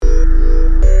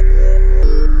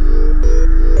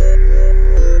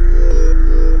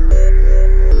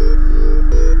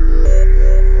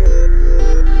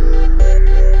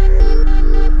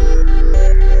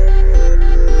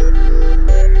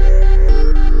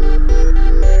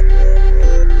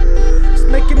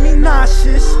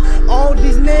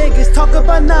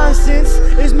nonsense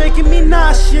is making me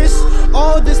nauseous.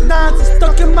 All this nonsense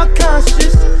stuck in my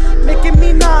conscience, making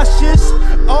me nauseous.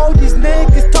 All these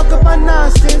niggas talk about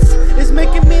nonsense is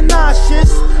making me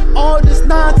nauseous. All this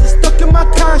nonsense stuck in my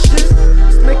conscience,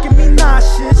 it's making me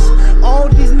nauseous. All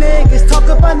these niggas talk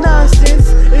about nonsense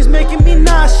is making me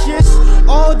nauseous.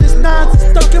 All this nonsense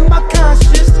stuck in my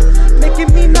conscience,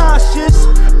 making me nauseous.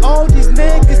 All these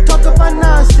niggas talk about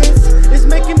nonsense is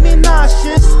making me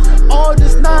nauseous. All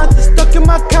this nonsense stuck in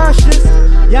my conscience.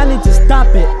 Y'all need to stop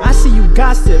it, I see you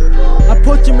gossip.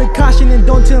 Approach him with caution and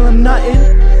don't tell him nothing.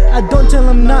 I don't tell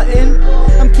him nothing.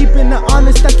 I'm keeping it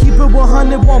honest, I keep it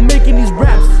 100 while making these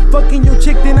raps. Fucking your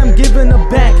chick, then I'm giving her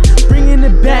back. Bringing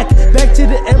it back to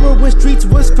the era when streets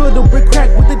was filled with crack.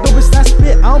 With the dopest I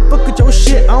spit, I don't fuck with your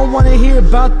shit. I don't wanna hear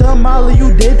about the mile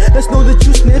you did. Let's know that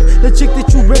you sniffed. The chick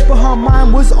that you raped, but her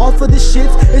mind was all for the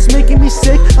shits. It's making me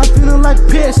sick, I'm feeling like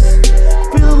piss,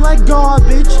 feeling like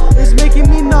garbage. It's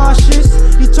making me nauseous.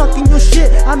 You talking your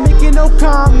shit, I'm making no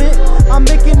comment. I'm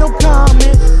making no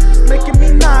comment. It's making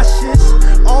me nauseous.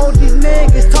 All these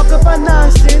niggas talk about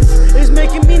nonsense. It's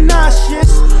making me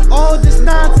nauseous. All this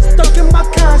nonsense stuck in my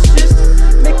conscience,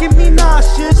 making me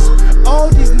nauseous. All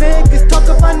these niggas talk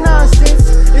about nonsense.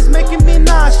 It's making me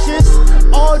nauseous.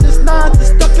 All this nonsense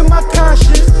stuck in my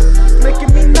conscience, it's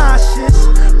making me nauseous.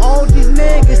 All these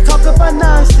niggas talk about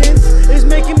nonsense. It's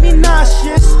making me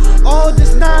nauseous. All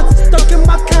this nonsense stuck in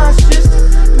my conscience,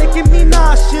 making me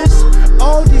nauseous.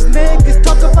 All these niggas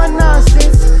talk about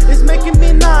nonsense. It's making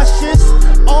me nauseous.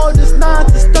 All this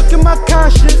nonsense stuck in my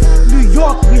conscience. New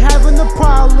York, we having a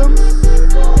problem.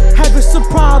 Having some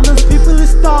problems. People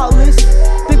is thoughtless.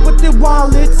 Think with their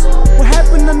wallets. What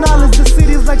happened to knowledge? The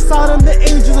city's like Sodom, the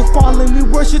angels are falling. We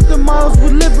worship the models, we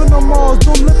living on Mars.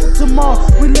 Don't live for tomorrow,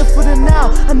 we live for the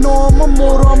now. I know I'm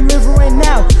immortal, I'm living right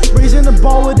now. Raising the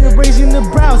bar with it, raising the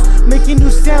brows. Making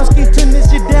new sounds, can't turn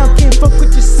this shit down. Can't fuck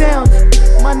with your sound.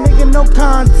 My nigga, no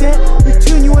content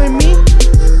between you and me.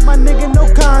 My nigga, no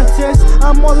contest.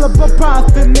 I'm all about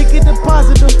profit, make it a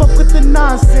positive. Fuck with the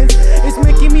nonsense, it's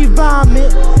making me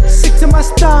vomit. Sick to my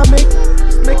stomach,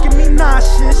 it's making me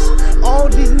nauseous. All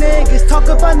these niggas talk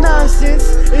about nonsense,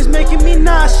 it's making me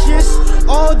nauseous.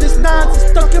 All this nonsense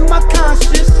stuck in my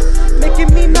conscience.